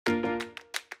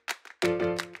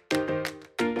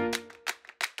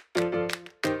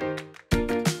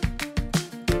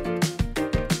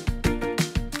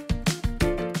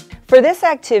For this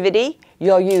activity,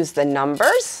 you'll use the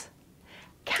numbers,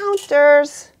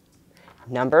 counters,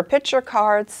 number picture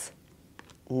cards,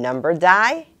 number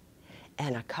die,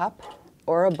 and a cup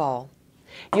or a bowl.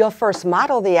 You'll first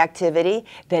model the activity,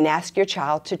 then ask your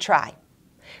child to try.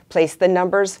 Place the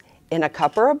numbers in a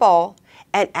cup or a bowl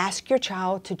and ask your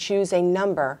child to choose a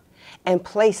number and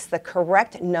place the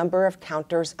correct number of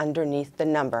counters underneath the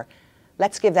number.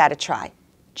 Let's give that a try.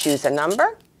 Choose a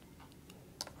number.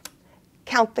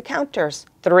 Count the counters.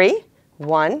 3,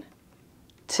 1,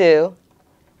 2,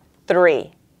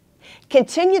 3.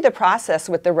 Continue the process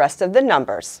with the rest of the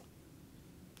numbers.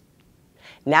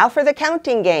 Now for the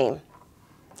counting game.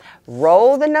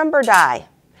 Roll the number die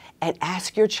and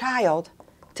ask your child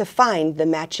to find the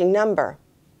matching number.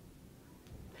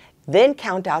 Then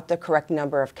count out the correct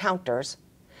number of counters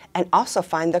and also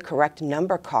find the correct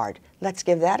number card. Let's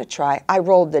give that a try. I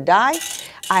rolled the die.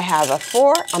 I have a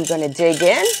 4. I'm going to dig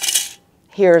in.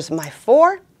 Here's my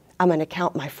 4. I'm going to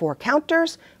count my 4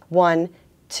 counters. 1,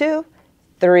 2,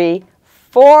 3,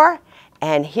 4.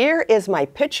 And here is my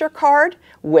picture card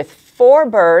with 4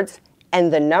 birds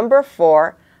and the number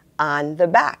 4 on the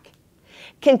back.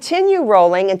 Continue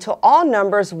rolling until all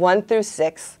numbers 1 through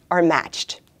 6 are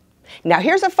matched. Now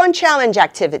here's a fun challenge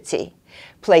activity.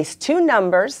 Place 2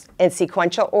 numbers in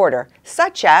sequential order,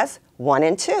 such as 1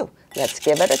 and 2. Let's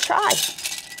give it a try.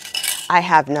 I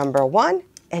have number 1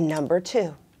 and number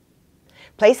 2.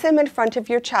 Place them in front of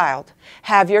your child.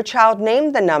 Have your child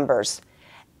name the numbers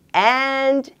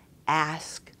and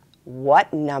ask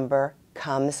what number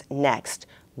comes next.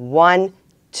 1,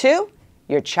 2.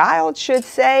 Your child should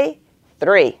say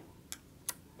 3.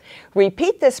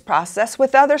 Repeat this process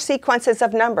with other sequences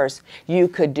of numbers. You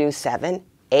could do 7,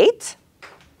 8,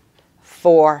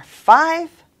 4, 5,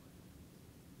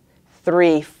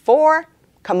 3, 4.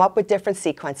 Come up with different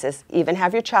sequences. Even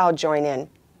have your child join in.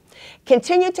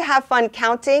 Continue to have fun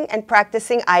counting and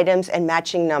practicing items and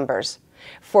matching numbers.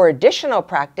 For additional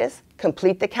practice,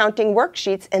 complete the counting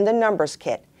worksheets in the numbers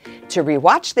kit. To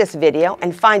rewatch this video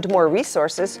and find more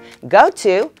resources, go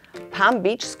to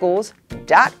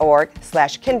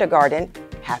palmbeachschools.org/kindergarten.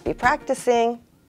 Happy practicing!